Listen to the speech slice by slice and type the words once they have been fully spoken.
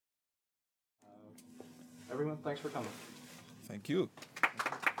Everyone, thanks for coming. Thank you.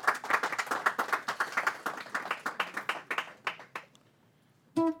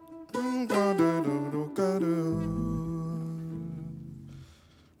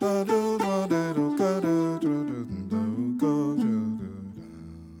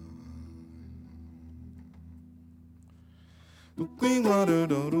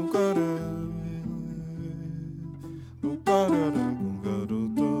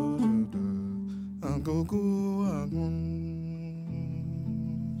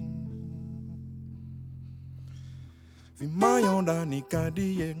 Vimayonda ni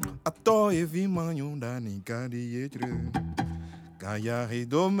kadiye, ato e vimayonda ni kadiye tre. Gaya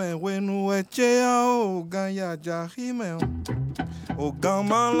hidome wenu echea o gaya jahime o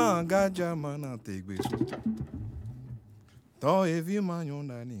gamala gaja mana tegbesu. To e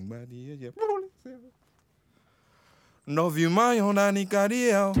vimayonda ni kadiye. No vimayonda ni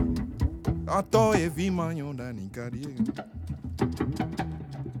kadiye, ato e vimayonda ni kadiye.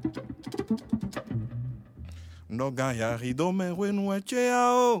 No gaya ridome wenu echea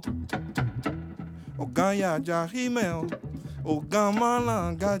o gaya jahime o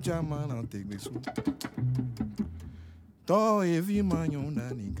gamala gaja mana tegbesu. To evi manyonda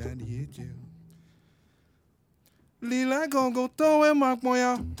ni gadi eche. Lila gogo to e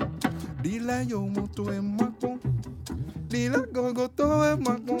makmoya. Lila yo moto e makmo. Lila gogo to e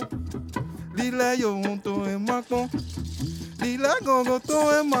makmo. Lila yo moto e makmo. Lila gogo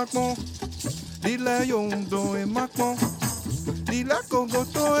to e makmo. Lila yo moto e makmo. Lila gogo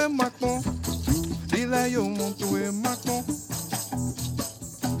to e makmo. Lila yo moto e makmo.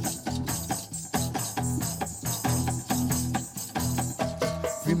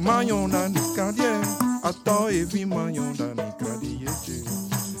 Vimayonda ni kadie, ato e vimayonda ni kadie che.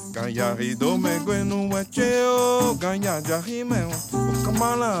 Gaya rido me gwenu weche o, gaya jahime o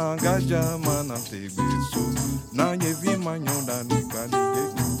kamala gaja mana te beso. Na ye vimayonda ni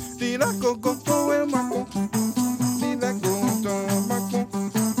kadie. Lila gogo to e mako, lila gogo to e mako,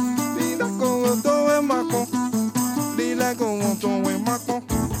 lila gogo to e mako, lila gogo to e mako.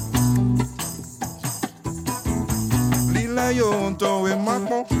 Lila yo to e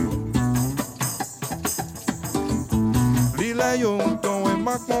mako. Lila yo to e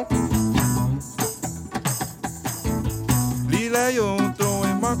mako. Lila yo to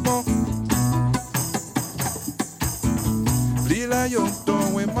e mako. Lila yo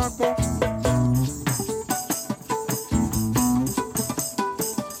to e mako.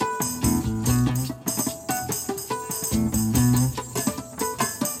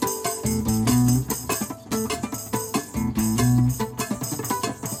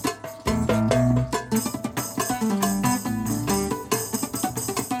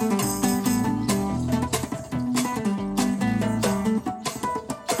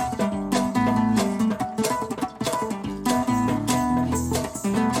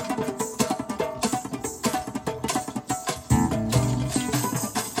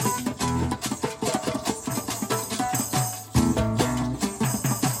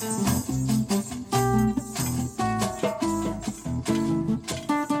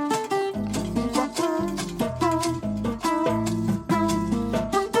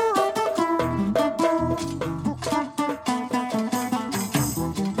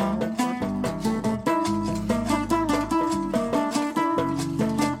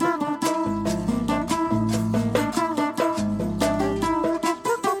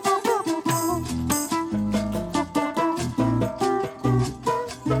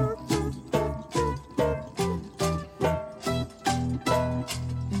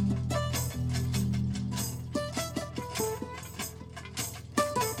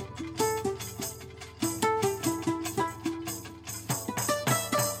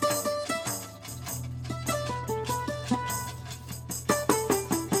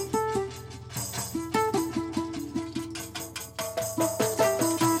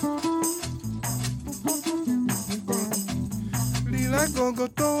 Lila gogo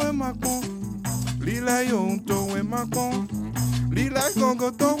to e mako. Lila yo to e mako. Lila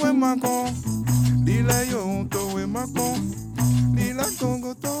gogo to e mako. Lila yo to e mako. Lila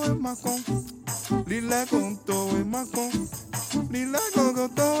gogo to e mako. Lila gogo to e mako. Lila gogo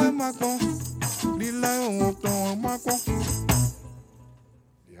to e mako. Lila yo to e mako.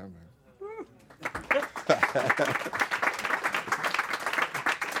 Yeah, man.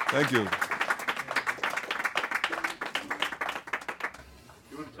 Thank you.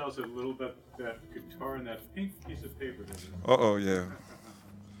 You want to tell us a little bit about that guitar and that pink piece of paper? Oh, yeah.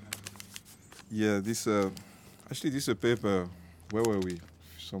 Yeah, this actually this is a paper. Where were we?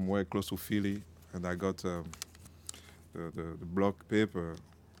 Somewhere close to Philly, and I got the block paper,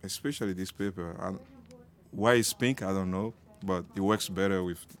 especially this paper. And Why it's pink, I don't know, but it works better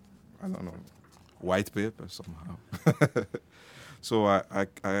with, I don't know, white paper somehow. So I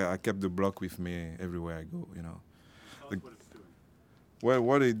kept the block with me everywhere I go, you know. Tell us what it's doing. Well,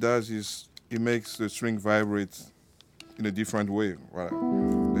 what it does is it makes the string vibrate in a different way. Right?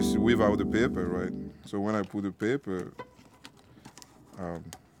 This is without the paper, right? So when I put the paper,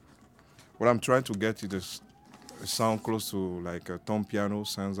 what I'm trying to get is a sound close to like a tom piano,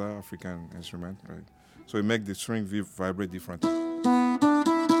 sansa, African instrument, right? So it makes the string vibrate differently.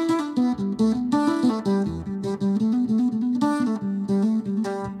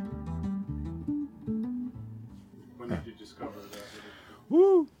 When did you discover that?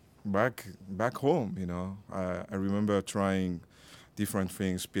 Woo! Back home, you know. I remember trying different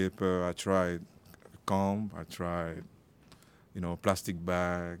things, paper. I tried comb. I tried, you know, plastic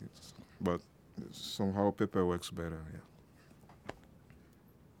bags. But somehow paper works better. Yeah.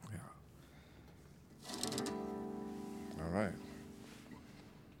 Yeah. All right.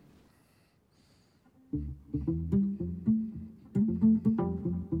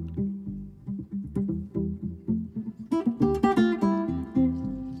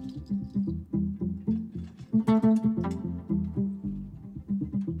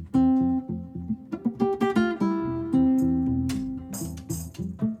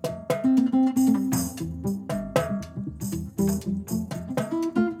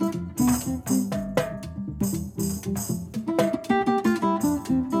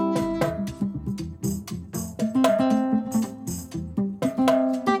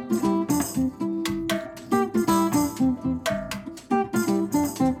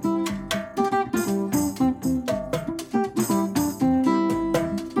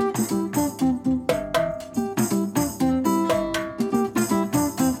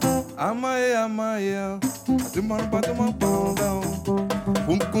 Amaya, Duman Batuma Pondo,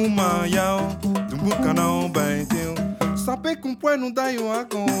 Umkumaya, Dumbukana Bantil, Sape Kumpueno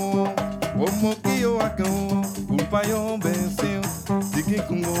Dayoaco, Omokio Aco, Umpayo Bensil,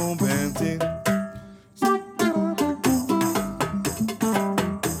 Digikungo Bentil.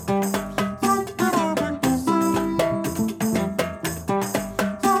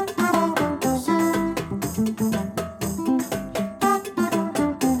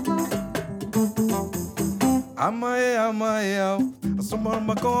 Amaya, Sumar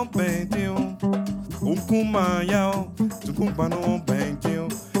Macon Bentil, Umkumaya, Tukumpano Bentil,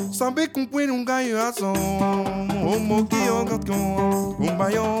 Sabe Kumpueno um Gaioação, Omokio Gaton,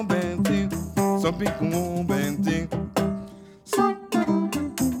 Umbayo Bentil, Sabe com Bentil.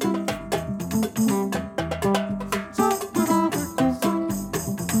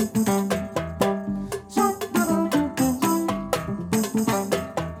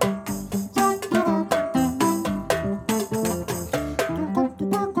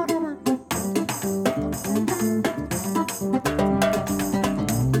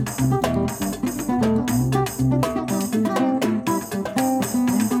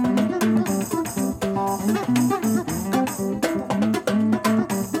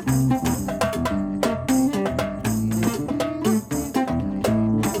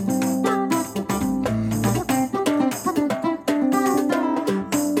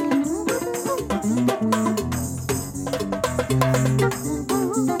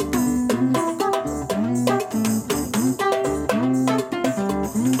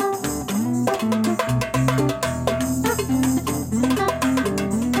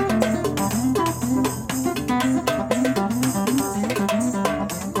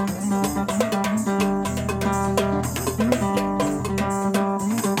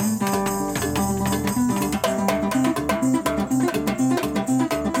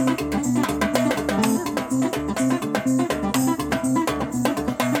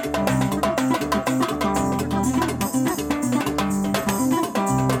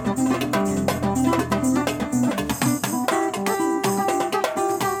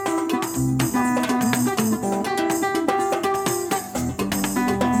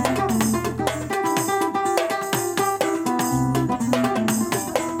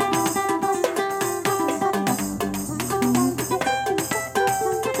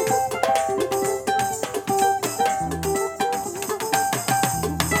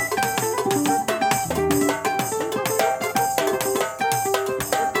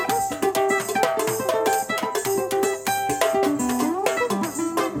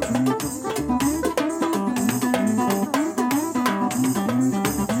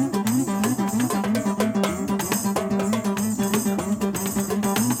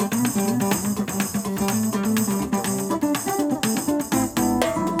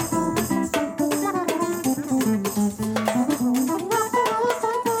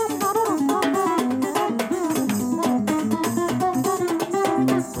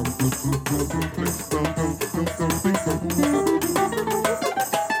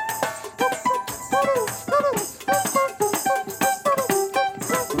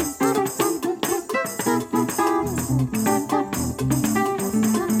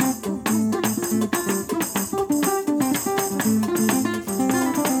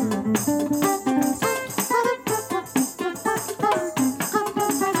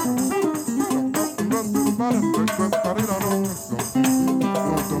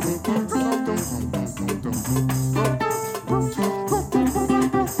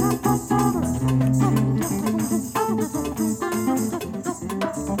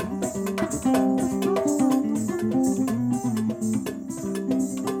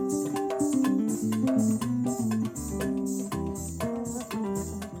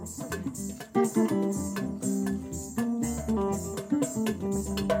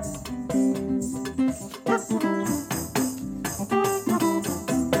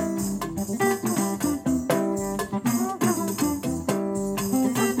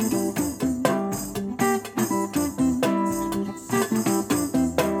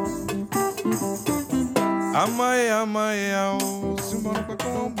 Amae ao, simbora pra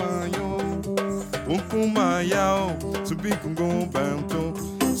combanho. Umaya, subi com gombanto.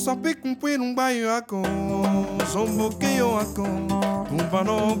 Só pico um puir um baio a com. Só um boqueio a com.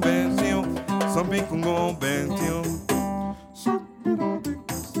 Bano benzinho, só pico um gombanto.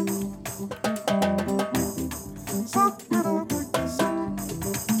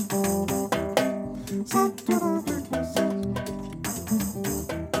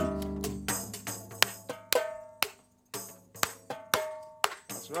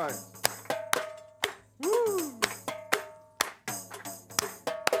 That's right. Woo!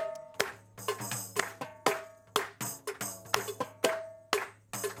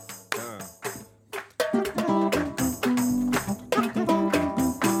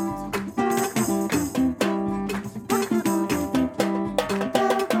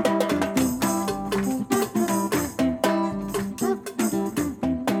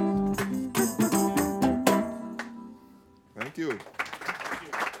 Thank you.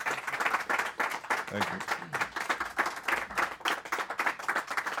 Thank you.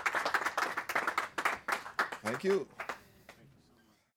 Thank you.